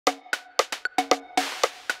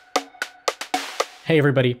Hey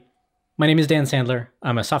everybody, my name is Dan Sandler.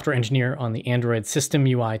 I'm a software engineer on the Android System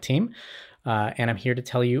UI team, and I'm here to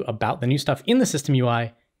tell you about the new stuff in the System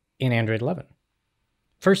UI in Android 11.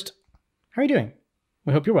 First, how are you doing?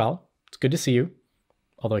 We hope you're well. It's good to see you,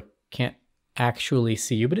 although I can't actually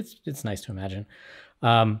see you, but it's nice to imagine.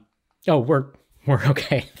 We're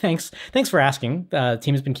okay. Thanks for asking. The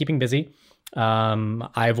team has been keeping busy.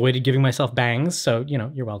 I avoided giving myself bangs, so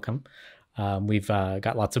you're welcome. We've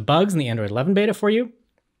got lots of bugs in the Android 11 beta for you.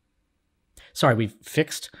 Sorry, we've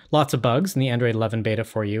fixed lots of bugs in the Android 11 beta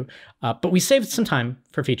for you, but we saved some time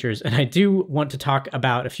for features, and I do want to talk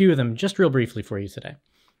about a few of them just real briefly for you today.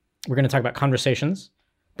 We're going to talk about conversations,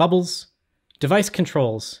 bubbles, device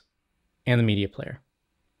controls, and the media player.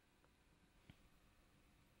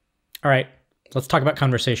 All right, let's talk about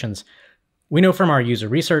conversations. We know from our user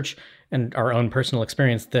research and our own personal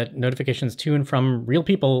experience that notifications to and from real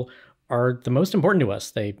people are the most important to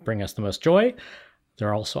us. They bring us the most joy.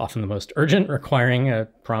 They're also often the most urgent, requiring a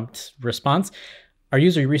prompt response. Our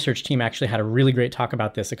user research team actually had a really great talk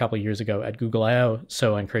about this a couple of years ago at Google I/O,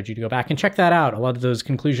 so I encourage you to go back and check that out. A lot of those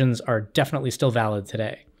conclusions are definitely still valid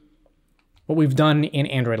today. What we've done in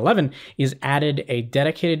Android 11 is added a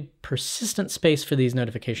dedicated persistent space for these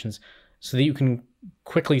notifications so that you can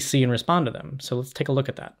quickly see and respond to them. So let's take a look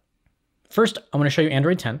at that. First, I want to show you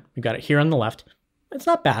Android 10. We've got it here on the left. It's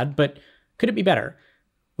not bad, but could it be better?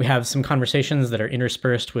 We have some conversations that are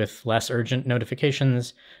interspersed with less urgent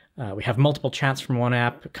notifications. We have multiple chats from one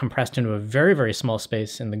app compressed into a very, very small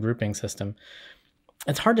space in the grouping system.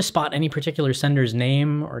 It's hard to spot any particular sender's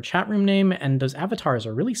name or chat room name, and those avatars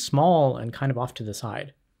are really small and kind of off to the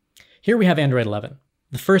side. Here we have Android 11.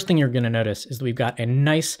 The first thing you're going to notice is that we've got a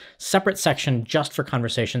nice separate section just for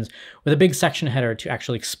conversations with a big section header to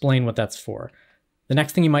actually explain what that's for. The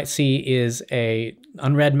next thing you might see is a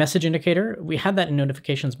unread message indicator. We had that in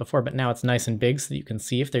notifications before, but now it's nice and big so that you can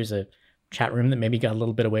see if there's a chat room that maybe got a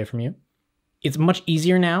little bit away from you. It's much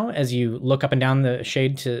easier now as you look up and down the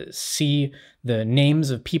shade to see the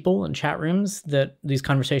names of people and chat rooms that these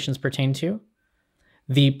conversations pertain to.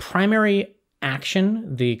 The primary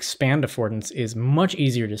action, the expand affordance, is much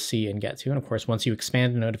easier to see and get to. And of course, once you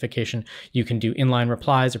expand a notification, you can do inline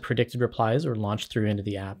replies or predicted replies or launch through into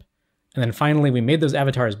the app. And then finally, we made those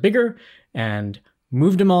avatars bigger and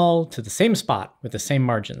moved them all to the same spot with the same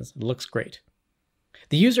margins. It looks great.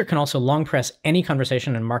 The user can also long press any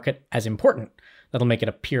conversation and mark it as important. That'll make it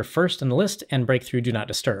appear first in the list and break through Do Not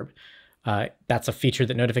Disturb. That's a feature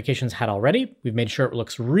that notifications had already. We've made sure it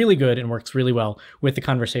looks really good and works really well with the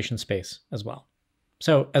conversation space as well.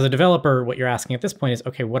 So as a developer, what you're asking at this point is,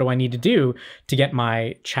 okay, what do I need to do to get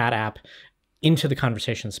my chat app into the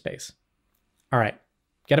conversation space? All right,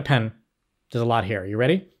 get a pen. There's a lot here. Are you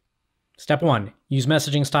ready? Step 1, use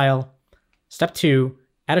messaging style. Step 2,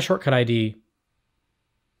 add a shortcut ID.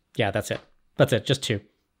 Yeah, that's it. That's it, just 2.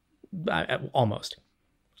 Almost.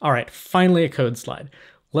 All right, finally a code slide.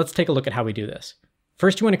 Let's take a look at how we do this.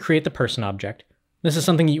 First, you want to create the person object. This is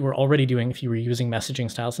something you were already doing if you were using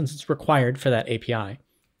messaging style since it's required for that API.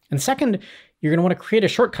 And second, you're going to want to create a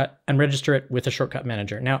shortcut and register it with a shortcut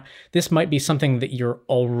manager. Now, this might be something that you're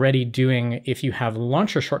already doing if you have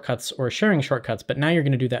launcher shortcuts or sharing shortcuts, but now you're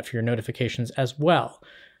going to do that for your notifications as well.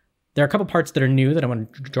 There are a couple parts that are new that I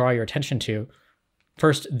want to draw your attention to.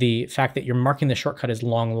 First, the fact that you're marking the shortcut as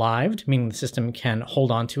long-lived, meaning the system can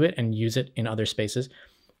hold on to it and use it in other spaces.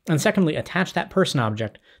 And secondly, attach that person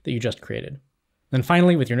object that you just created. Then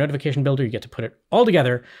finally, with your notification builder, you get to put it all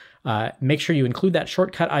together. Make sure you include that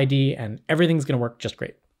shortcut ID and everything's going to work just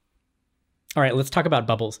great. All right, let's talk about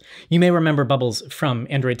bubbles. You may remember bubbles from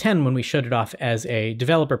Android 10 when we showed it off as a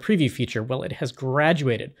developer preview feature. Well, it has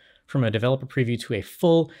graduated from a developer preview to a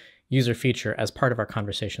full user feature as part of our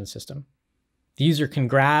conversation system. The user can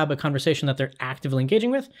grab a conversation that they're actively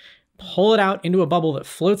engaging with, pull it out into a bubble that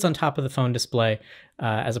floats on top of the phone display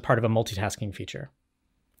as a part of a multitasking feature.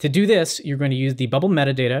 To do this, you're going to use the bubble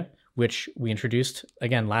metadata, which we introduced,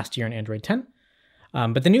 again, last year in Android 10.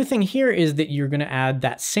 But the new thing here is that you're going to add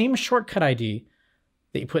that same shortcut ID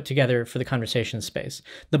that you put together for the conversation space.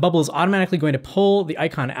 The bubble is automatically going to pull the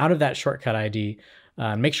icon out of that shortcut ID,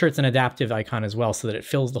 make sure it's an adaptive icon as well so that it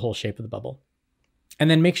fills the whole shape of the bubble. And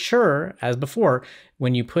then make sure, as before,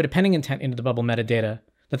 when you put a pending intent into the bubble metadata,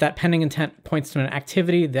 that pending intent points to an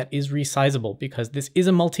activity that is resizable, because this is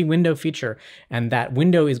a multi-window feature, and that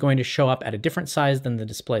window is going to show up at a different size than the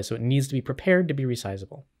display, so it needs to be prepared to be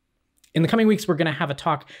resizable. In the coming weeks, we're going to have a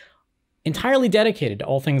talk entirely dedicated to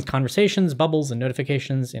all things conversations, bubbles, and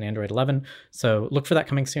notifications in Android 11, so look for that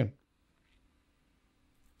coming soon.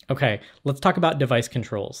 Okay, let's talk about device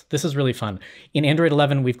controls. This is really fun. In Android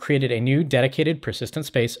 11, we've created a new dedicated persistent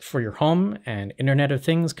space for your home and Internet of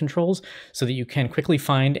Things controls so that you can quickly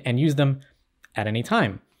find and use them at any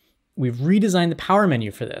time. We've redesigned the power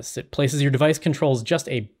menu for this. It places your device controls just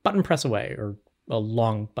a button press away, or a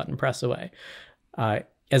long button press away.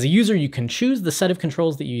 As a user, you can choose the set of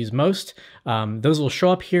controls that you use most. Those will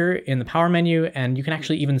show up here in the power menu, and you can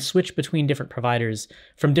actually even switch between different providers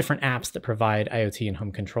from different apps that provide IoT and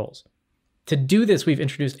home controls. To do this, we've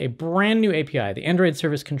introduced a brand new API, the Android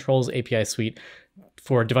Service Controls API Suite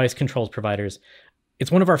for device controls providers.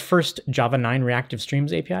 It's one of our first Java 9 reactive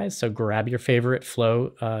streams APIs, so grab your favorite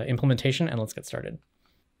Flow implementation and let's get started.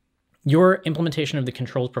 Your implementation of the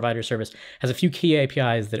controls provider service has a few key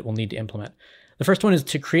APIs that it will need to implement. The first one is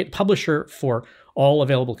to create publisher for all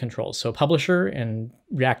available controls. So publisher in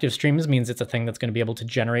reactive streams means it's a thing that's going to be able to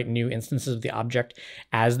generate new instances of the object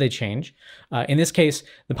as they change. In this case,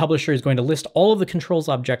 the publisher is going to list all of the controls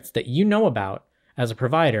objects that you know about as a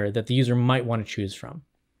provider that the user might want to choose from.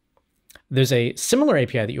 There's a similar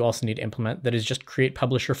API that you also need to implement that is just create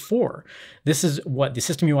publisher for. This is what the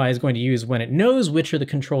system UI is going to use when it knows which are the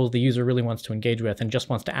controls the user really wants to engage with and just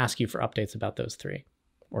wants to ask you for updates about those 3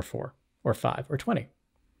 or 4 or 5 or 20.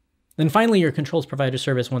 Then finally, your controls provider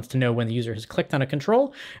service wants to know when the user has clicked on a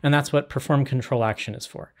control, and that's what perform control action is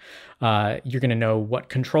for. You're going to know what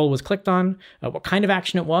control was clicked on, what kind of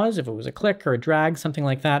action it was, if it was a click or a drag, something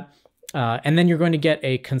like that. And then you're going to get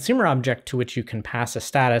a consumer object to which you can pass a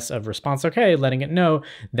status of response okay, letting it know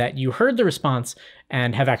that you heard the response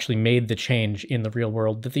and have actually made the change in the real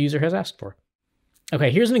world that the user has asked for. Okay,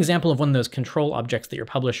 here's an example of one of those control objects that your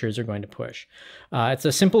publishers are going to push. It's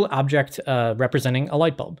a simple object representing a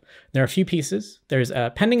light bulb. There are a few pieces. There's a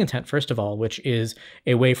pending intent, first of all, which is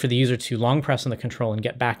a way for the user to long press on the control and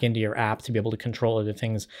get back into your app to be able to control other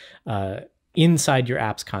things inside your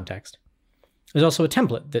app's context. There's also a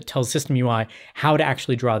template that tells System UI how to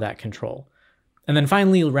actually draw that control. And then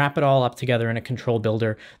finally, you'll wrap it all up together in a control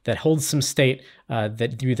builder that holds some state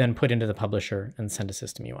that you then put into the publisher and send to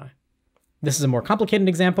System UI. This is a more complicated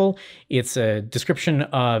example. It's a description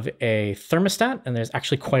of a thermostat, and there's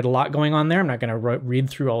actually quite a lot going on there. I'm not going to read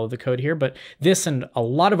through all of the code here, but this and a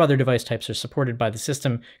lot of other device types are supported by the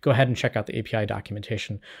system. Go ahead and check out the API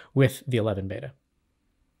documentation with the 11 beta.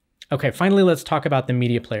 Okay, finally, let's talk about the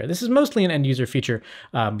media player. This is mostly an end-user feature,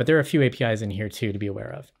 but there are a few APIs in here too to be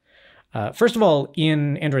aware of. First of all,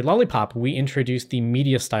 in Android Lollipop, we introduced the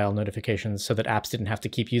media style notifications so that apps didn't have to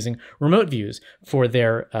keep using remote views for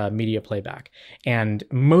their media playback. And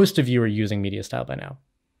most of you are using media style by now.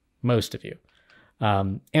 Most of you.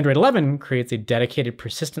 Android 11 creates a dedicated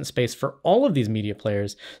persistent space for all of these media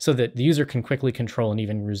players so that the user can quickly control and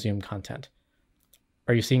even resume content.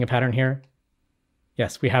 Are you seeing a pattern here?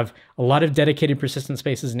 Yes, we have a lot of dedicated persistent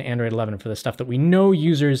spaces in Android 11 for the stuff that we know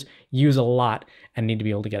users use a lot and need to be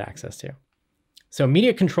able to get access to. So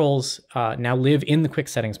media controls now live in the quick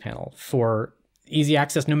settings panel for easy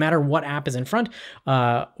access no matter what app is in front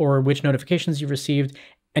or which notifications you've received.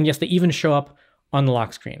 And yes, they even show up on the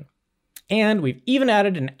lock screen. And we've even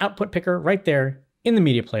added an output picker right there in the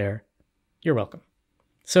media player. You're welcome.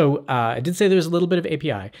 So I did say there's a little bit of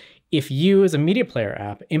API. If you, as a media player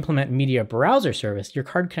app, implement media browser service, your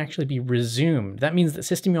card can actually be resumed. That means that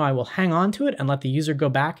System UI will hang on to it and let the user go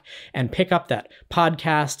back and pick up that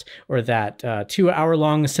podcast or that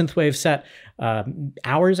 2-hour-long synthwave set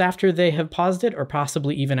hours after they have paused it, or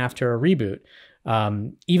possibly even after a reboot,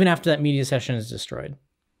 even after that media session is destroyed.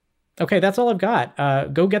 Okay, that's all I've got.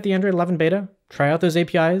 Go get the Android 11 beta, try out those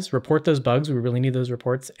APIs, report those bugs. We really need those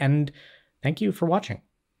reports. And thank you for watching.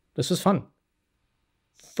 This was fun.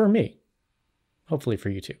 For me. Hopefully for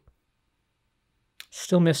you too.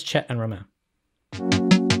 Still miss Chet and Romain.